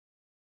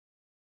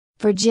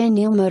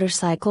Virginia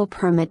Motorcycle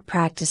Permit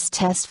Practice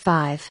Test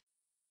 5.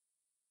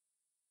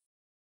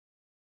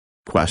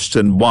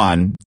 Question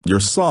 1.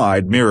 Your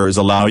side mirrors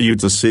allow you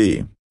to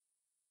see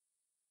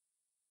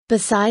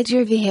Beside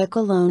your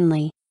vehicle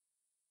only.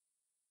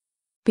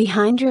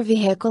 Behind your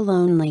vehicle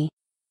only.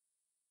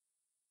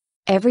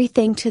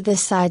 Everything to the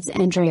sides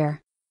and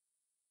rear.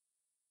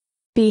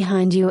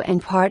 Behind you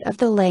and part of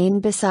the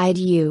lane beside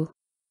you.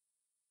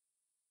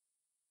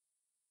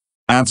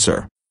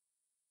 Answer.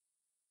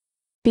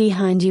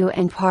 Behind you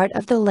and part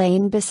of the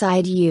lane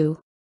beside you.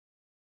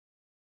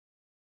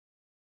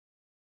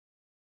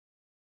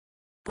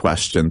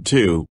 Question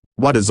 2.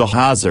 What is a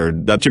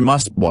hazard that you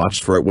must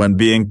watch for when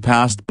being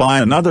passed by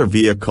another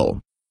vehicle?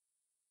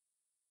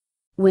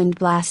 Wind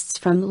blasts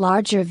from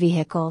larger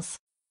vehicles.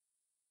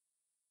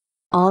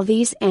 All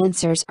these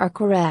answers are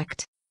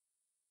correct.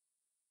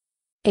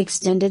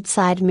 Extended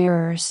side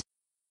mirrors.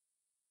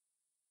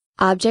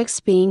 Objects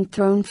being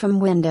thrown from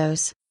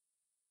windows.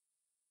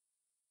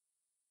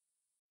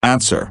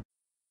 Answer.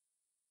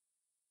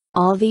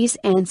 All these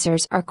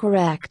answers are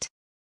correct.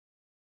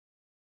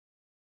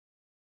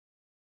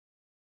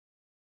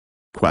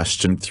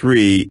 Question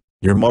 3.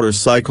 Your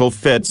motorcycle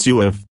fits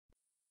you if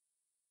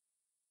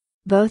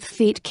both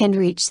feet can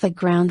reach the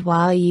ground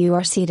while you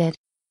are seated.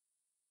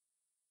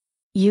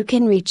 You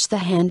can reach the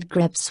hand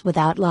grips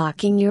without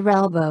locking your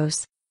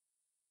elbows.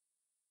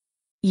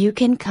 You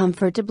can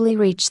comfortably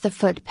reach the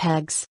foot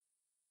pegs.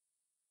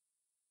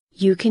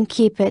 You can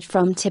keep it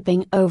from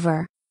tipping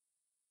over.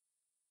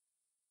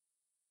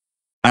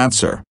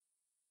 Answer.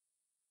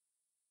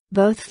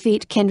 Both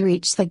feet can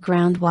reach the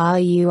ground while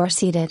you are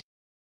seated.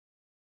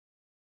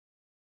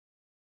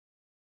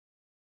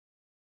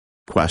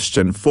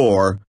 Question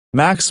 4.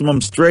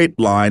 Maximum straight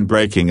line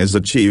braking is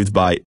achieved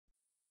by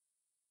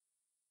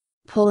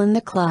pull in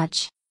the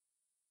clutch.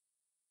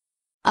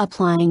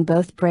 Applying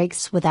both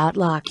brakes without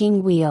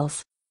locking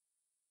wheels.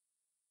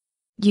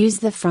 Use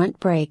the front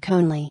brake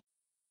only.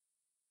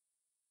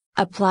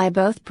 Apply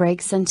both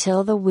brakes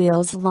until the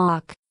wheels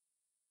lock.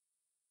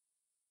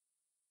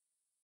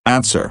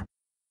 Answer.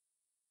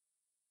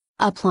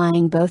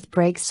 Applying both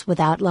brakes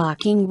without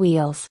locking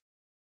wheels.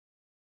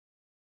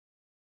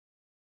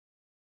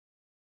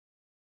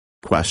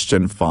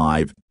 Question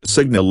 5.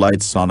 Signal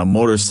lights on a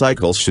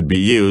motorcycle should be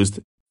used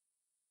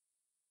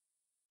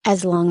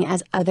as long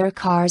as other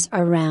cars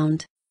are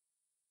around.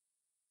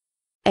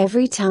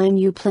 Every time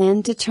you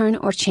plan to turn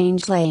or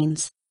change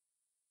lanes.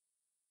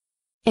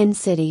 In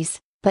cities,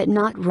 but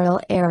not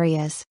rural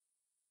areas.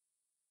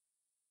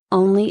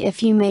 Only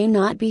if you may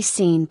not be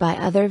seen by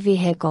other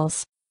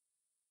vehicles.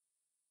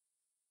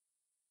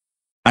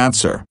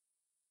 Answer.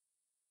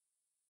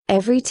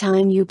 Every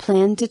time you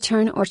plan to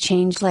turn or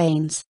change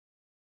lanes.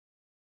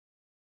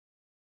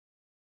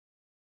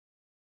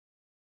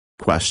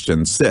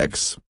 Question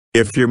 6.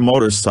 If your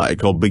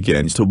motorcycle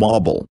begins to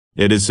wobble,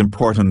 it is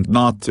important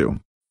not to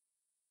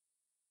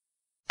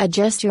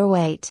adjust your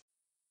weight.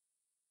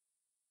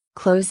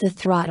 Close the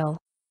throttle.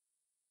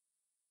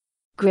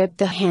 Grip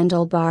the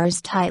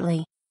handlebars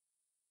tightly.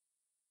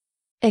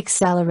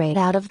 Accelerate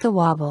out of the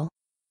wobble.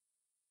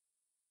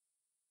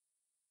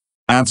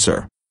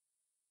 Answer.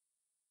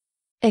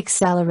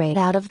 Accelerate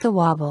out of the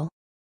wobble.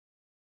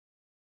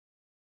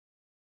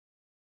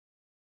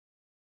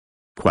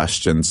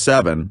 Question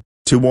 7.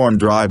 To warn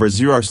drivers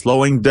you are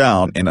slowing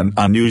down in an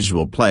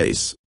unusual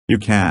place, you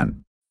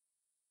can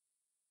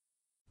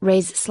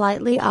raise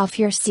slightly off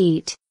your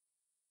seat.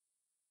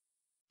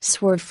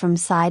 Swerve from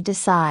side to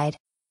side.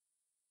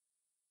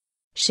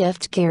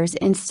 Shift gears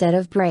instead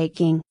of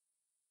braking.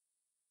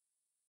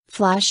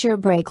 Flash your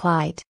brake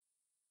light.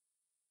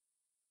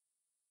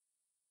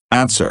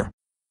 Answer.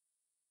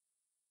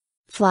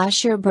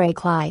 Flash your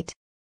brake light.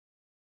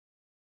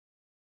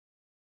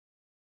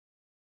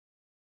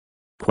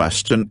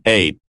 Question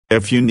 8.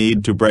 If you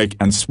need to brake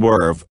and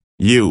swerve,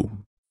 you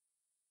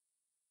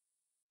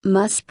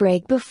must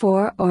brake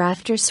before or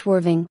after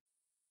swerving.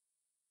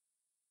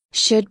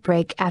 Should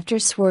brake after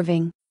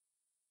swerving.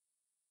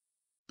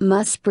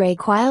 Must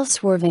brake while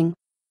swerving.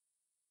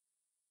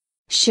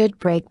 Should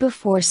brake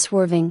before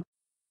swerving.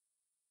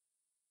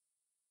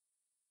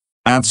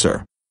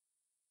 Answer.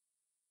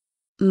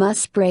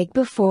 Must brake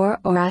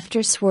before or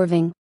after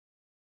swerving.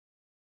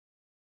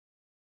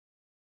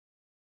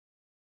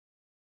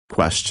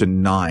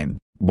 Question 9.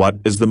 What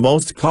is the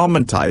most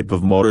common type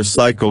of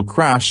motorcycle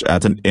crash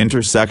at an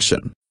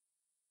intersection?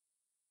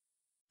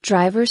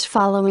 Drivers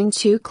following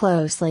too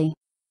closely.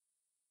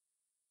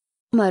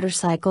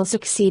 Motorcycles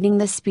exceeding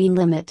the speed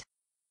limit.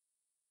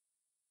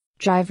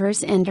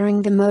 Drivers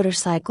entering the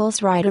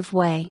motorcycle's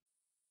right-of-way.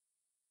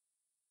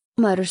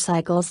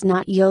 Motorcycles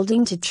not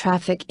yielding to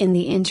traffic in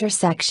the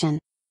intersection.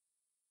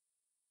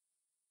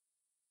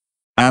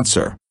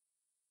 Answer.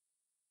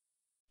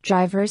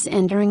 Drivers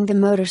entering the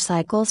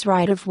motorcycle's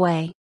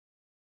right-of-way.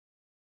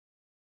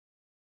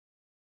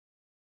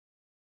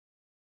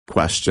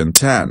 Question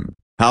 10.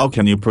 How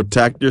can you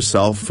protect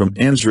yourself from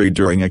injury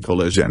during a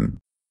collision?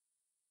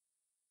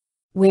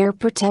 Wear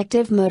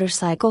protective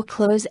motorcycle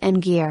clothes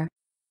and gear.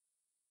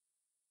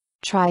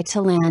 Try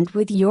to land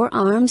with your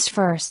arms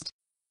first.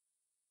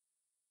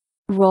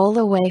 Roll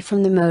away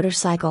from the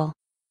motorcycle.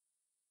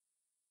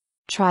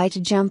 Try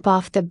to jump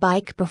off the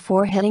bike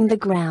before hitting the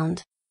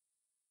ground.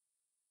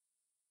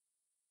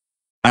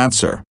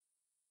 Answer.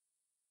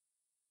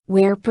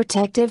 Wear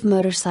protective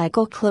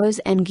motorcycle clothes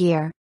and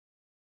gear.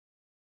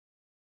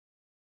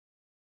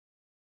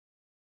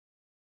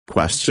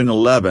 Question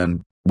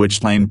 11.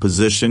 Which lane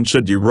position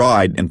should you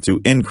ride in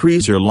to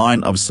increase your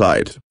line of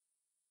sight?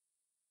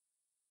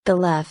 The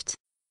left.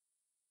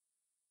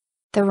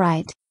 The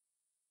right.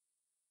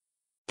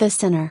 The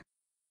center.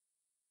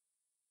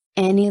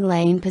 Any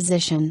lane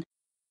position.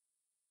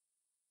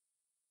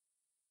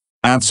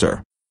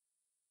 Answer.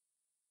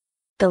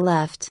 The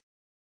left.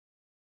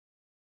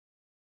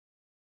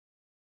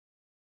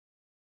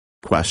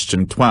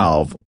 Question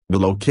 12. The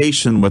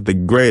location with the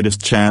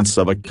greatest chance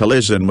of a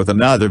collision with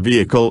another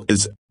vehicle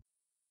is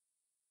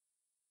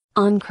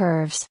on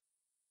curves.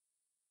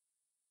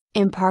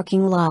 In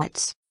parking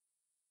lots.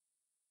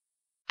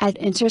 At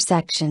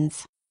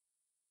intersections.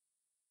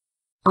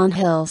 On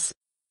hills.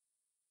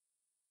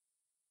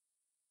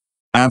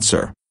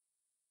 Answer.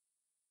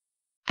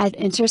 At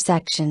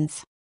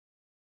intersections.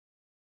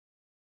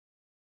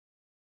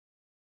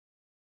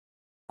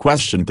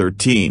 Question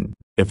 13.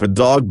 If a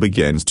dog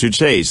begins to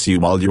chase you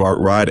while you are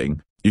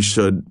riding, you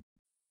should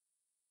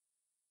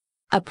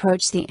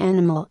approach the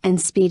animal and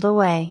speed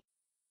away.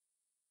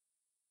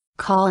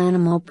 Call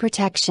animal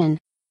protection.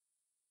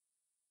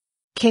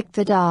 Kick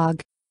the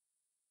dog.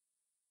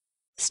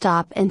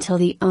 Stop until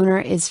the owner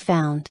is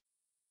found.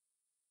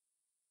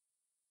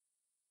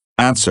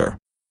 Answer.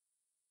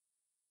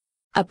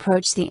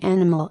 Approach the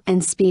animal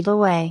and speed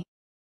away.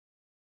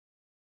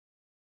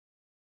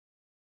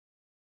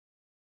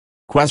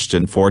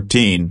 Question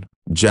 14.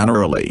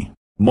 Generally,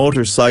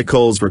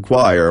 motorcycles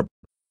require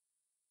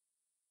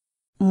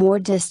more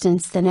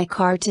distance than a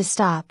car to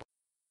stop.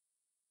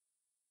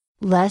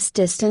 Less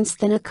distance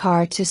than a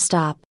car to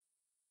stop.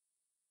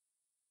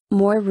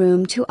 More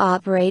room to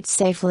operate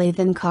safely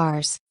than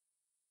cars.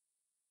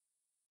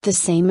 The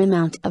same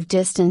amount of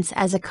distance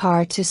as a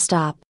car to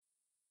stop.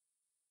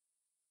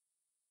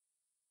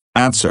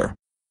 Answer.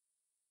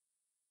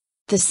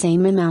 The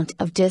same amount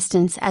of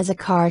distance as a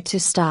car to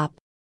stop.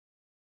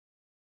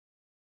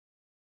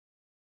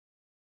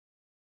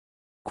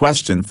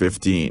 Question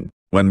 15.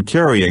 When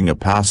carrying a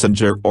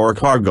passenger or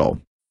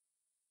cargo,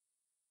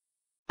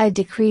 a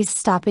decreased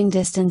stopping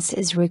distance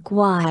is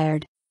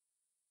required.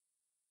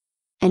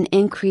 An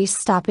increased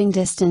stopping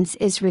distance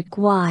is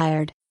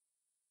required.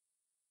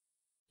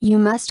 You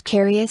must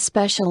carry a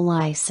special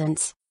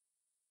license.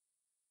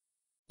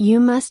 You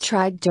must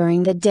ride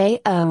during the day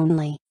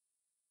only.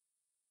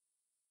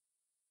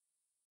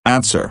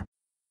 Answer.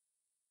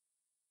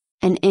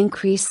 An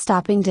increased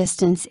stopping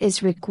distance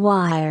is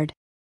required.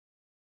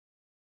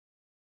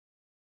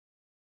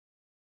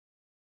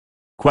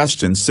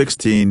 Question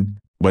 16.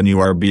 When you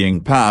are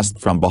being passed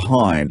from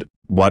behind,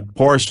 what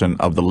portion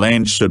of the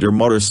lane should your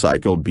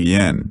motorcycle be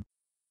in?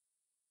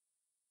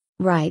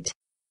 Right.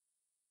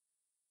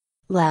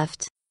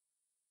 Left.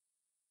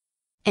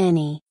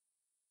 Any.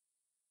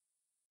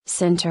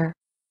 Center.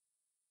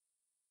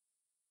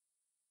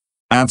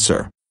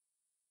 Answer.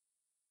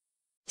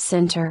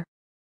 Center.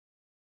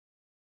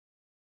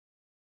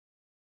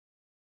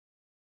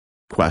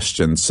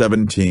 Question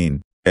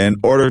 17. In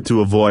order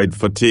to avoid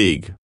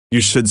fatigue, you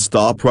should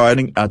stop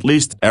riding at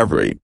least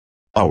every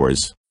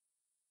hours.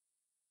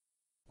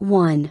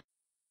 1,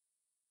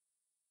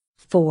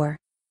 4,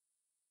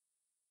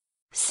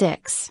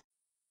 6,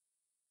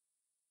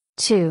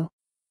 2.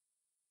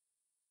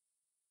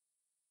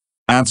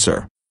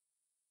 Answer.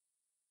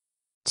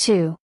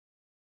 2.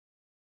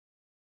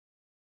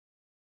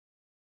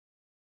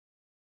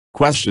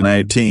 Question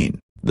 18.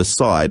 The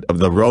side of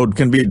the road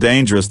can be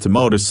dangerous to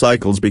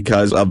motorcycles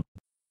because of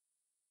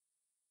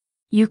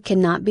you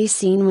cannot be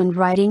seen when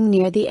riding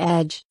near the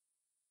edge.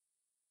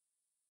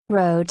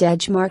 Road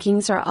edge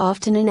markings are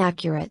often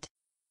inaccurate.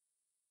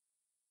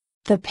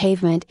 The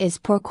pavement is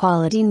poor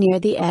quality near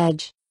the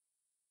edge.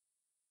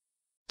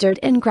 Dirt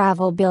and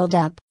gravel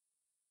buildup.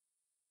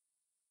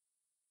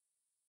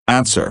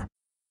 Answer.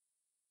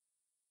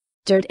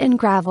 Dirt and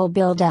gravel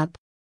buildup.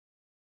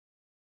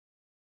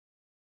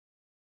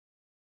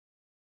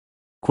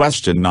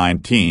 Question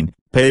 19.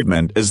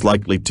 Pavement is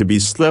likely to be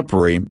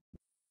slippery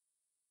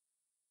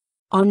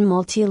on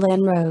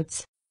multi-lane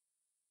roads.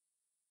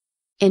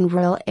 In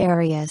rural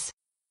areas.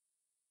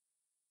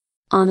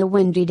 On a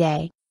windy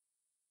day.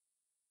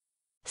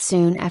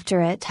 Soon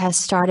after it has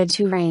started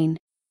to rain.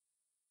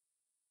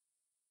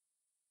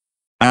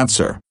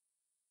 Answer.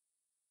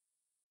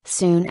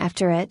 Soon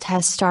after it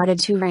has started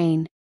to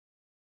rain.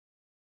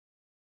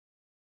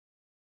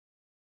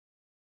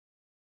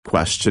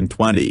 Question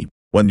 20.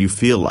 When you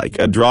feel like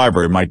a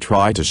driver might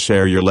try to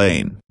share your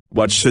lane,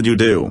 what should you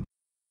do?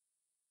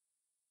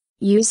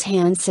 Use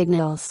hand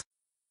signals.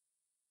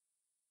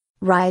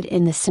 Ride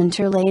in the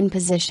center lane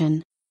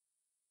position.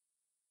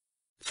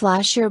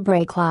 Flash your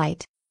brake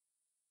light.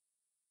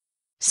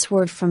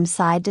 Swerve from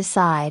side to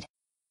side.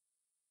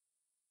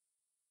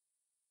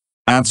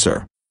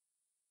 Answer.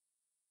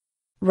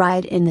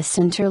 Ride in the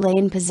center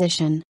lane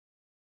position.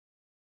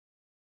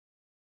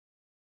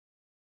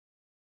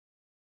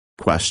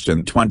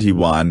 Question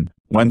 21.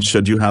 When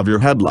should you have your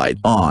headlight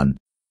on?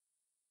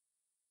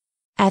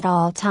 At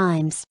all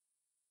times.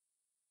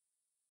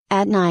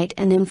 At night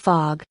and in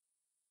fog.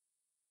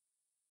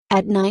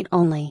 At night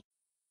only.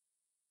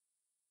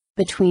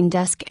 Between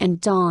dusk and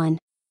dawn.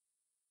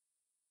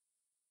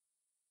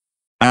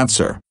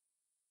 Answer.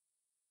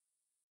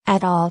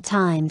 At all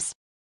times.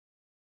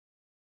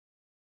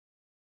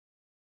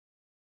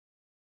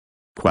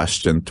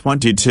 Question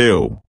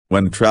 22.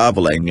 When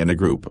traveling in a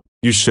group,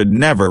 you should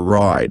never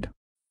ride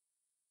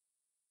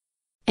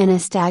In a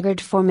staggered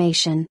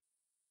formation.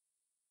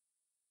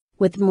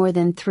 With more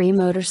than 3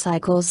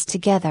 motorcycles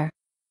together.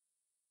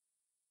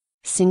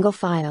 Single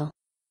file.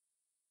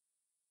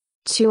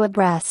 2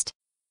 abreast.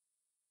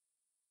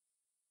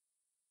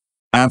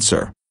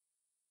 Answer.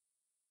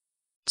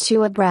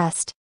 2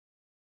 abreast.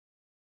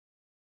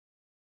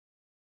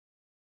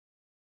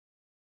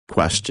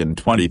 Question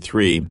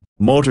 23.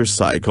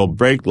 Motorcycle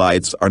brake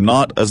lights are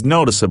not as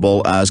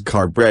noticeable as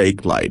car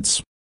brake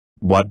lights.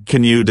 What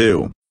can you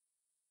do?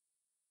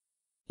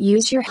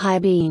 Use your high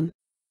beam.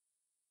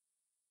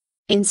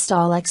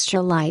 Install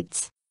extra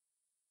lights.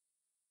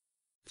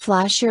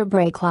 Flash your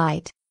brake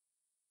light.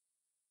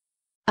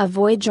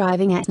 Avoid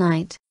driving at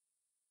night.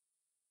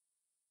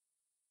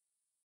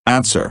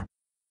 Answer.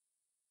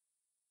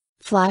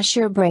 Flash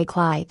your brake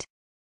light.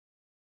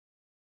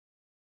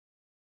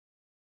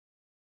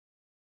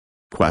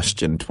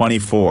 Question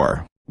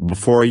 24.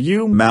 Before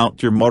you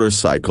mount your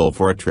motorcycle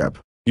for a trip,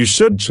 you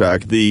should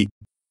check the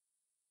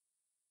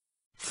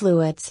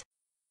fluids,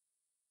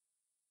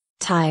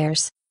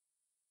 tires,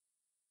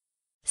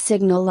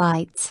 signal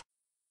lights.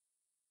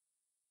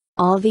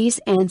 All these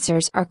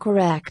answers are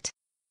correct.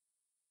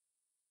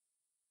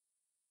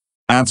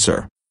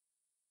 Answer.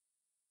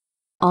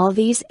 All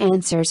these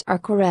answers are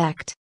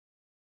correct.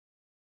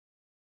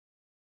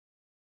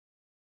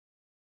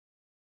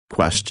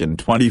 Question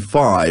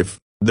 25.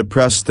 The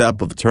press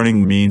step of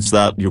turning means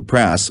that you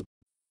press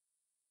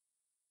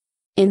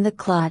in the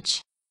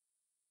clutch,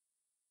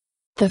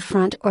 the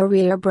front or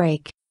rear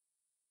brake,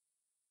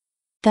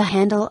 the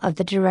handle of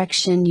the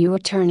direction you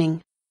are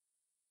turning,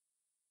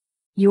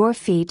 your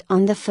feet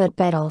on the foot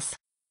pedals.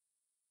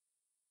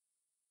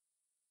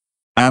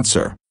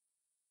 Answer.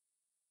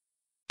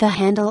 The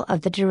handle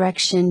of the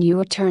direction you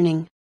are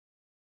turning.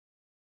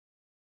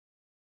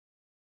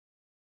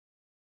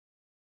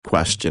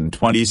 Question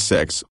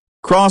 26.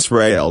 Cross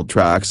rail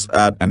tracks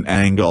at an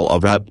angle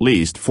of at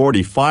least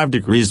 45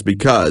 degrees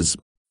because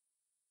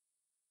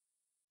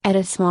at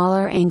a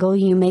smaller angle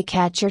you may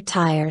catch your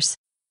tires.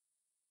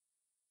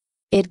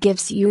 It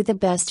gives you the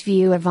best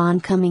view of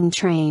oncoming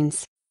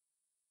trains.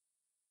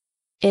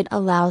 It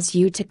allows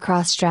you to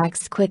cross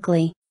tracks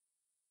quickly.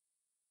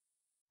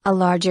 A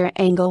larger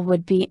angle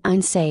would be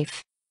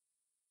unsafe.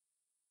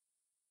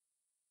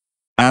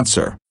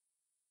 Answer.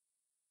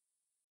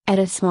 At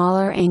a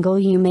smaller angle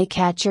you may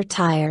catch your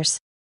tires.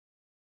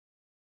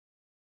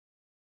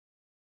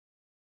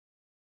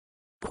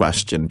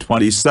 Question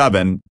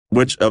 27.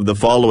 Which of the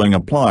following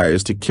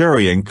applies to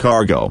carrying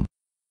cargo?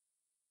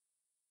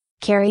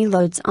 Carry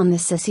loads on the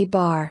sissy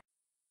bar.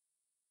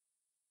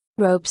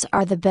 Ropes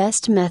are the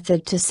best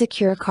method to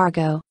secure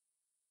cargo.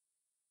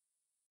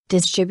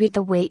 Distribute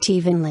the weight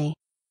evenly.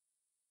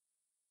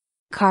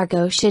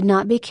 Cargo should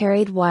not be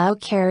carried while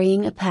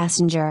carrying a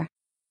passenger.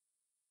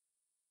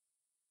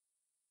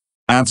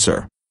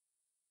 Answer.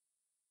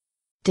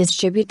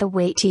 Distribute the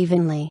weight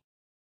evenly.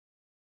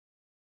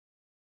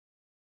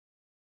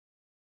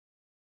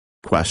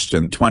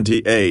 Question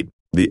 28.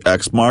 The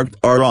X marked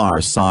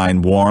RR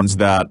sign warns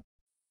that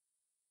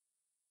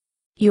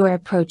you are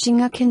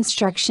approaching a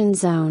construction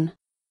zone.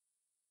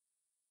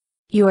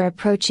 You are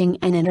approaching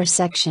an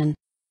intersection.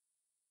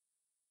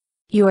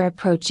 You are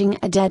approaching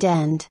a dead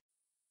end.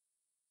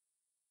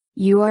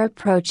 You are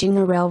approaching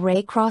a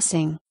railway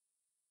crossing.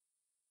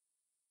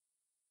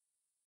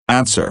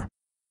 Answer.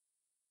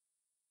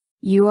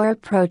 You are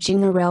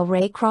approaching a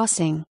railway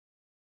crossing.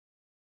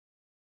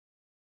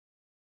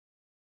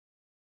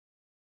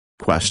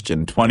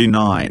 Question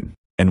 29.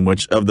 In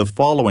which of the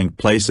following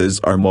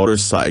places are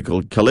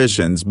motorcycle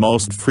collisions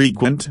most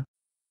frequent?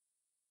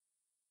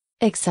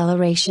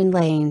 Acceleration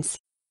lanes.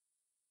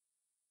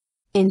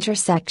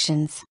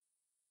 Intersections.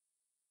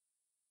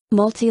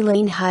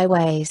 Multi-lane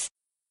highways.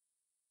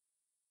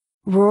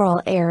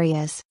 Rural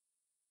areas.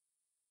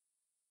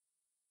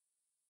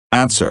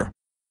 Answer.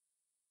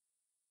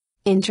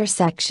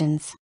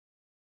 Intersections.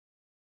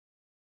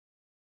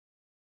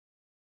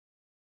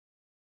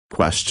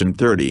 Question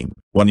 30.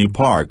 When you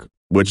park,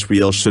 which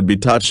wheel should be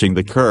touching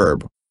the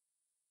curb?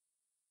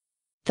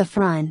 The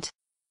front.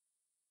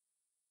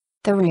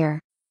 The rear.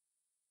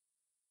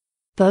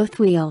 Both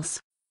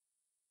wheels.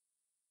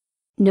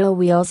 No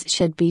wheels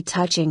should be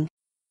touching.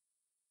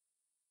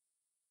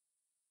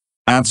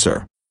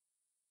 Answer.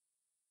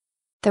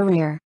 The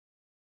rear.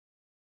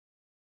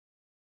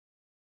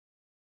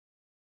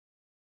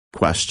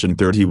 Question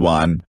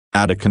 31.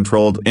 At a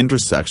controlled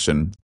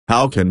intersection,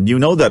 how can you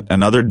know that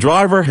another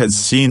driver has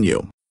seen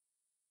you?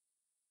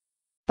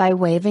 By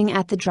waving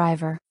at the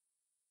driver.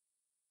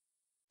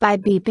 By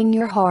beeping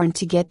your horn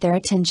to get their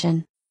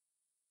attention.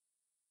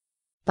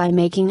 By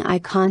making eye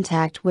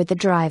contact with the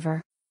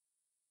driver.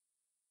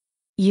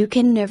 You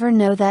can never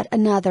know that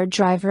another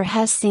driver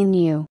has seen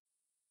you.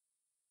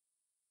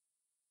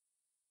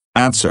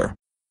 Answer.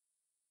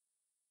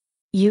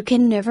 You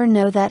can never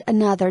know that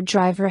another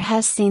driver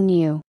has seen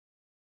you.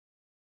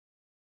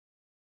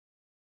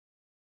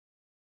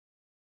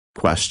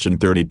 Question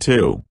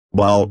 32.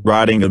 While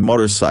riding a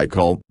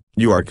motorcycle,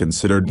 you are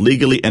considered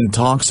legally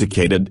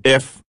intoxicated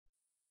if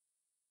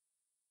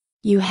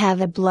you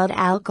have a blood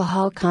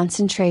alcohol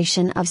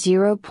concentration of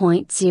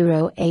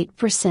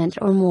 0.08%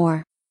 or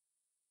more.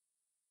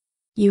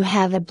 You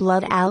have a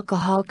blood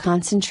alcohol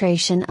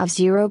concentration of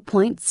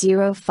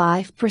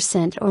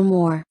 0.05% or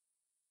more.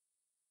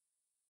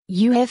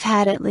 You have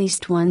had at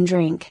least one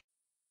drink.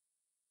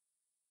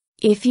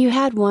 If you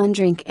had one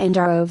drink and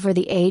are over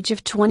the age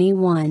of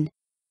 21.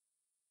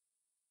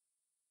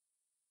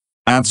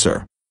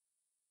 Answer.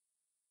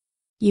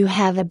 You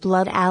have a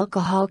blood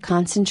alcohol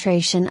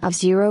concentration of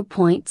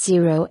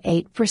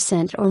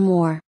 0.08% or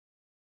more.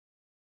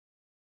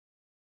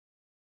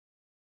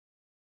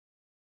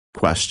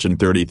 Question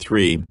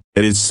 33.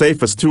 It is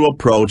safest to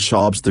approach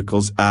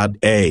obstacles at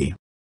a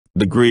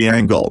degree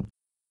angle.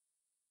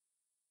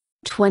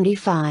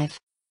 25,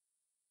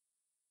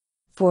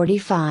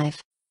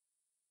 45,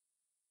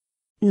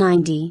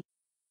 90,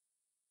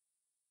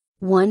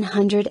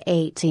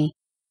 180.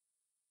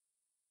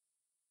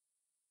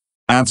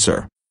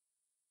 Answer.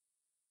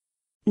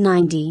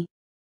 90.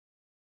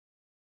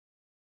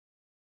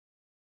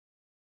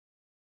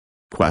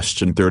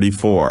 Question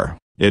 34.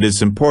 It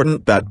is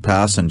important that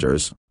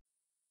passengers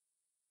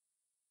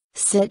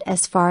sit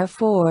as far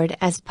forward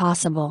as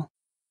possible.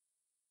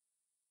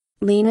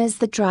 Lean as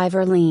the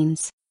driver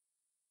leans.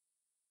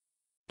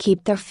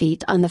 Keep their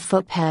feet on the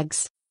foot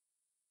pegs.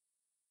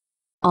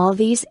 All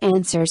these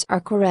answers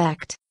are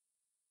correct.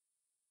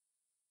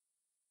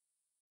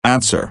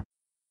 Answer.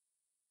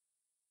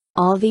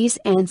 All these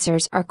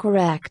answers are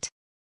correct.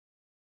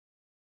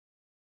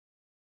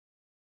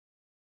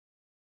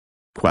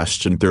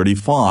 Question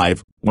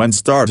 35. When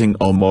starting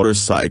a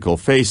motorcycle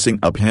facing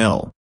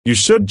uphill, you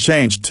should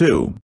change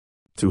to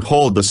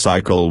hold the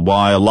cycle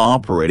while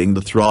operating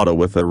the throttle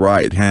with the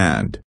right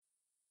hand.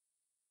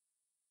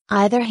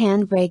 Either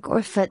handbrake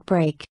or foot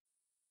brake.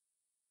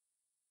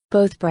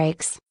 Both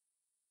brakes.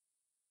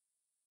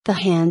 The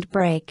hand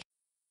brake.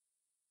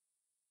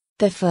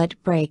 The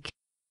foot brake.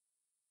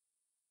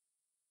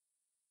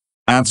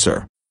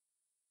 Answer.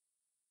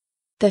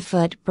 The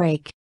foot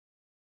brake.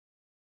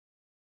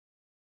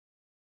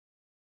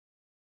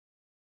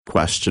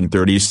 Question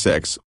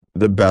 36.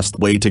 The best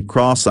way to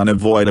cross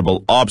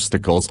unavoidable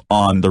obstacles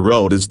on the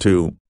road is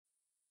to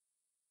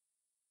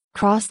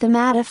cross them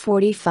at a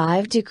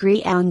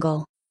 45-degree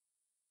angle.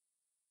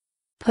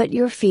 Put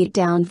your feet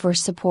down for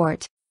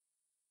support.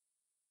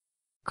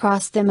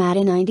 Cross them at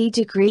a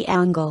 90-degree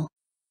angle.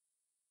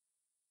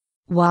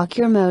 Walk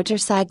your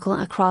motorcycle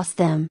across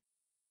them.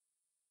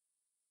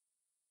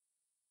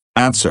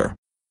 Answer.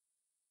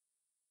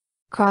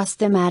 Cross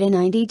them at a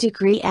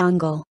 90-degree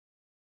angle.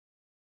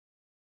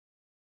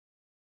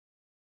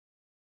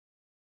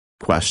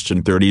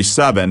 Question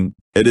 37.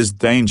 It is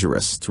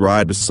dangerous to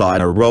ride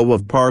beside a row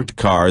of parked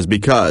cars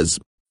because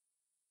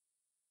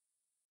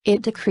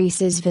it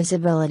decreases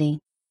visibility.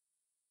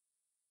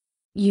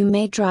 You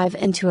may drive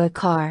into a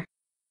car.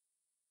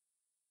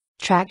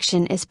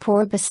 Traction is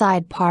poor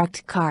beside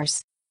parked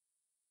cars.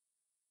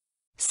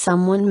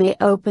 Someone may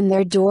open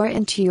their door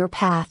into your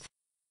path.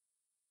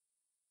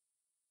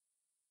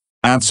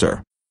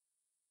 Answer.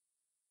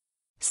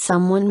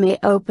 Someone may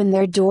open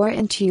their door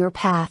into your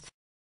path.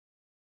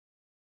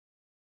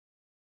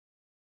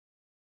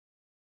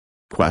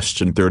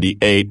 Question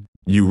 38.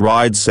 You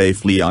ride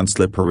safely on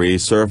slippery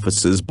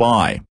surfaces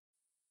by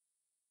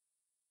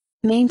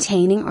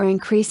maintaining or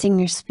increasing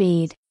your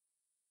speed.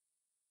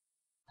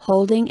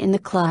 Holding in the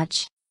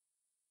clutch.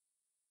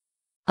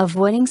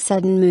 Avoiding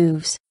sudden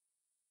moves.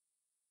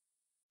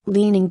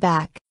 Leaning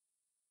back.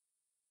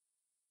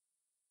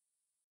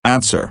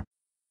 Answer.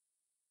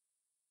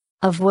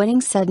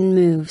 Avoiding sudden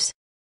moves.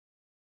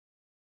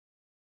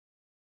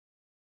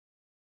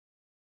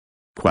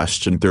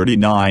 Question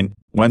 39.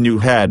 When you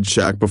head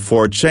check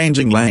before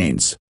changing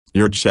lanes,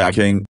 you're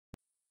checking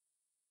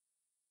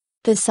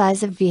the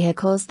size of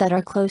vehicles that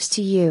are close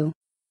to you.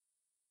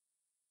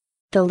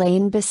 The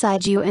lane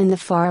beside you in the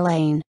far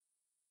lane.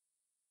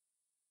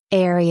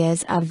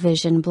 Areas of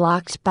vision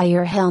blocked by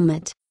your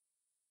helmet.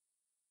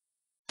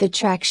 The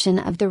traction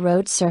of the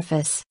road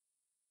surface.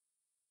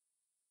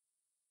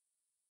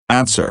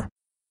 Answer.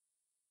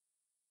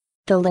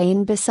 The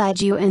lane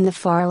beside you in the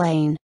far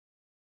lane.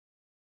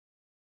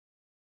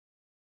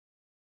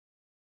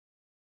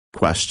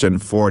 Question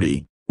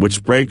 40.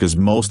 Which brake is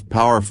most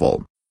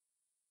powerful?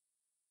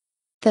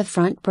 The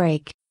front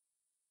brake.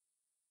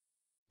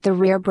 The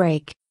rear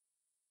brake.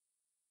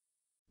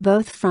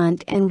 Both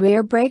front and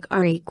rear brake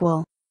are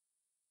equal.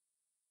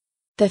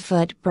 The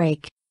foot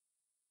brake.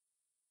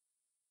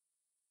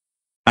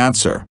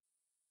 Answer.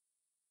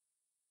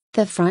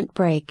 The front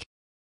brake.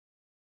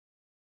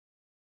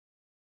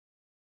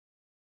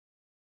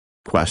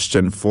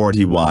 Question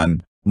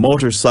 41.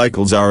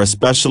 Motorcycles are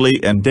especially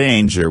in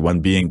danger when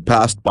being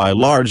passed by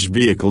large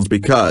vehicles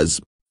because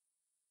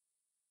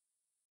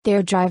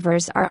their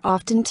drivers are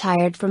often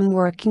tired from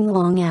working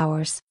long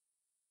hours.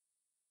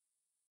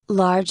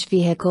 Large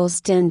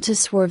vehicles tend to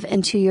swerve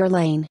into your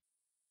lane.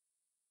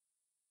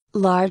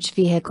 Large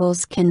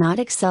vehicles cannot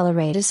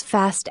accelerate as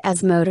fast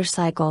as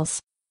motorcycles.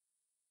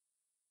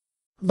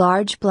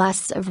 Large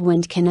blasts of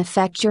wind can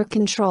affect your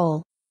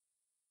control.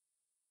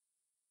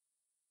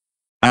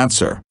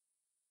 Answer.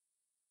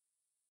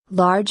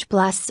 Large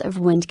blasts of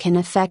wind can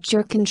affect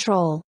your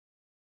control.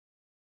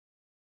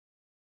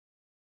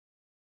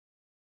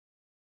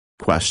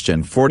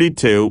 Question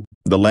 42.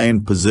 The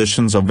lane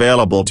positions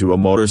available to a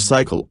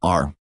motorcycle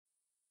are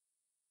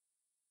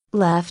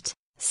left,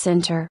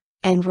 center,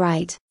 and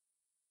right.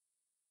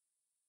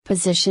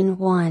 Position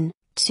 1,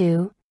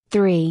 2,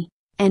 3,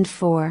 and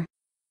 4.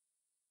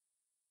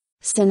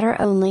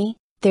 Center only,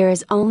 there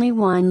is only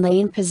one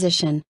lane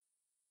position.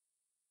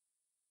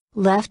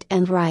 Left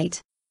and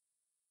right.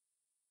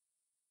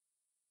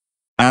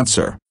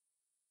 Answer.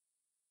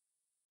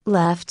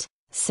 Left,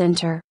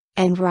 center,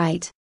 and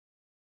right.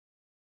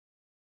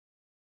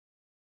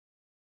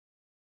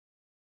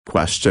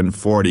 Question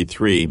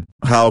 43.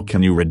 How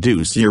can you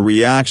reduce your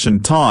reaction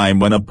time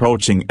when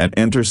approaching an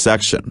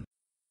intersection?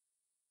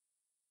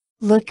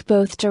 Look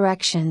both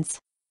directions.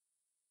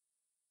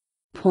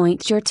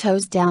 Point your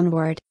toes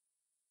downward.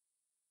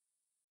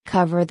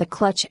 Cover the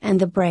clutch and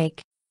the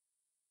brake.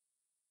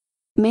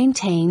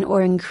 Maintain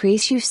or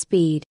increase your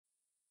speed.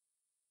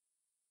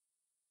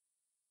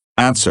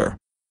 Answer.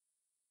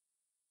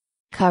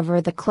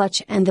 Cover the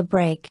clutch and the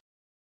brake.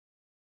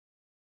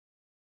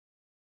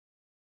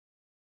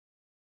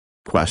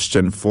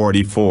 Question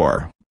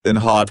 44. In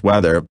hot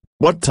weather,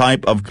 what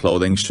type of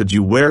clothing should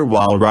you wear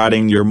while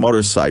riding your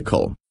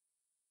motorcycle?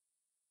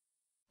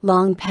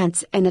 Long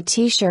pants and a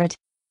t-shirt.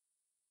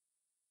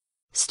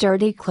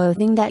 Sturdy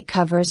clothing that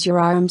covers your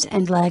arms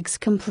and legs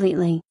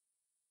completely.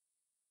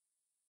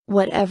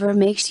 Whatever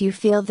makes you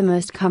feel the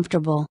most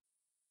comfortable.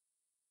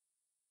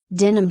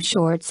 Denim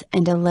shorts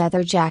and a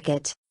leather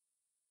jacket.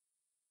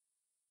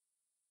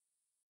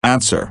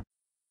 Answer.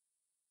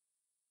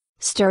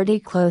 Sturdy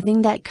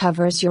clothing that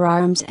covers your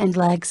arms and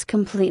legs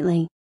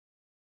completely.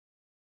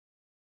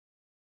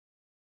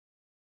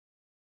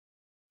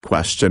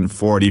 Question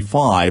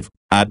 45.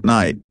 At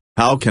night,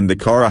 how can the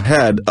car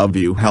ahead of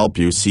you help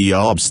you see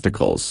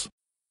obstacles?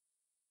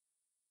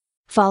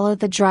 Follow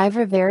the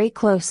driver very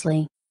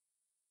closely.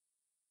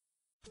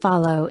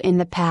 Follow in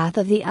the path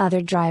of the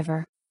other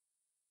driver.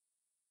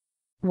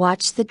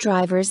 Watch the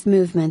driver's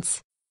movements.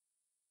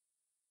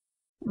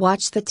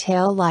 Watch the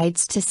tail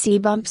lights to see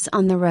bumps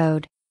on the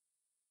road.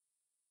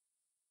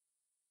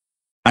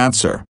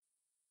 Answer.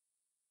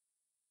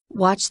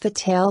 Watch the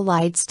tail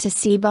lights to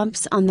see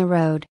bumps on the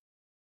road.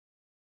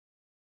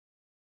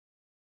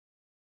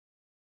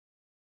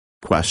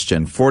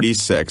 Question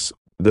 46.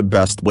 The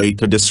best way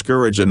to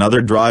discourage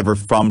another driver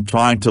from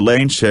trying to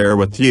lane share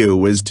with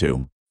you is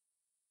to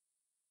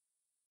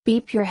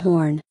beep your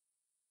horn.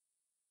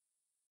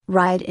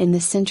 Ride in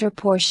the center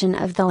portion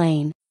of the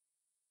lane.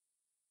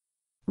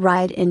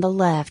 Ride in the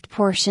left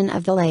portion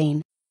of the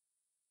lane.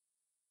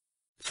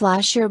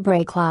 Flash your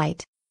brake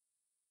light.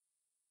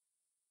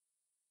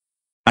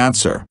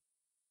 Answer.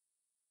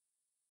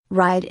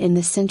 Ride in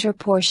the center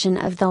portion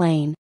of the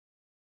lane.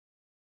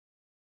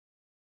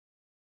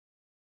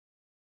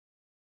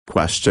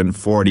 Question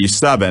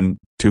 47.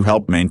 To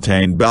help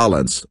maintain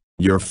balance,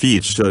 your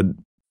feet should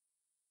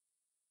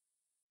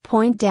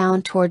point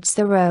down towards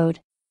the road.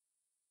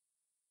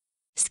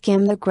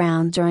 Skim the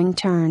ground during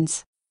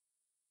turns.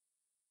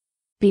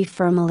 Be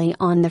firmly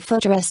on the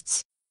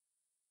footrests.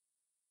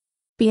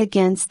 Be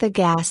against the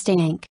gas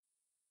tank.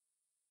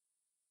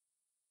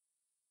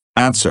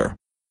 Answer.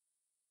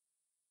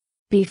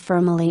 Be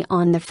firmly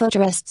on the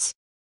footrests.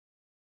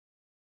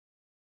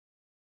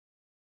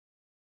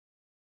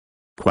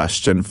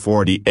 Question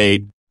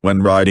 48.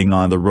 When riding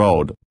on the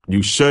road,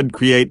 you should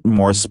create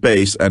more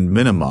space and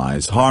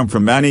minimize harm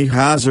from any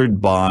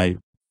hazard by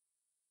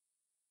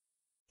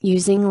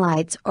using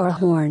lights or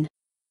horn.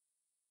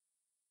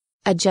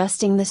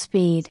 Adjusting the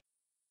speed.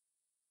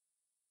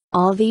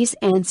 All these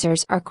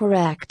answers are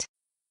correct.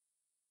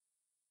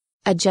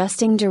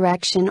 Adjusting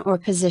direction or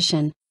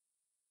position.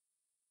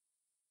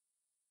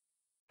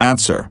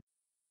 Answer.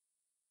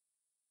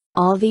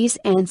 All these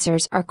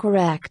answers are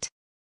correct.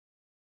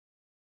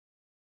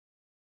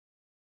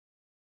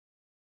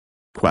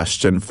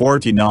 Question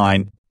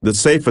 49. The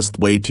safest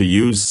way to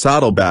use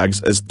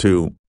saddlebags is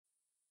to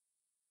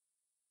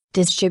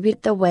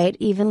distribute the weight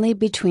evenly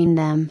between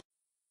them.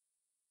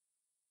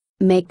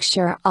 Make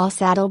sure all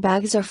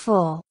saddlebags are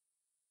full.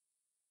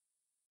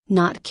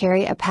 Not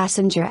carry a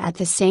passenger at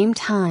the same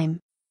time.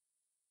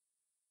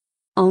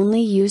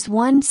 Only use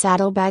one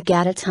saddlebag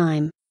at a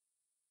time.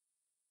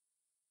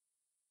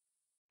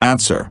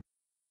 Answer.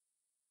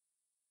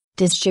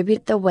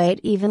 Distribute the weight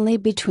evenly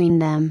between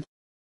them.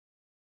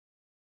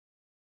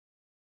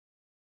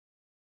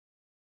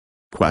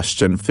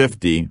 Question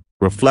 50.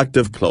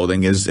 Reflective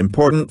clothing is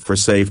important for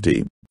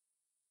safety.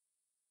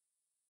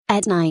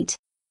 At night.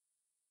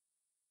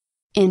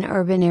 In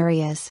urban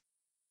areas.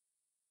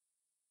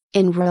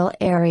 In rural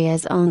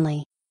areas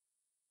only.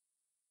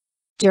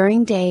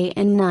 During day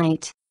and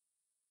night.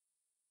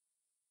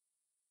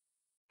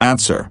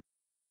 Answer.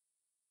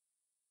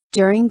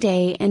 During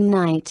day and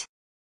night.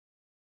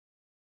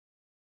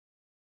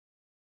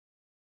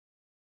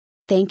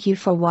 Thank you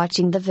for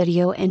watching the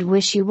video and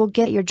wish you will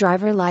get your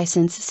driver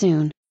license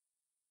soon.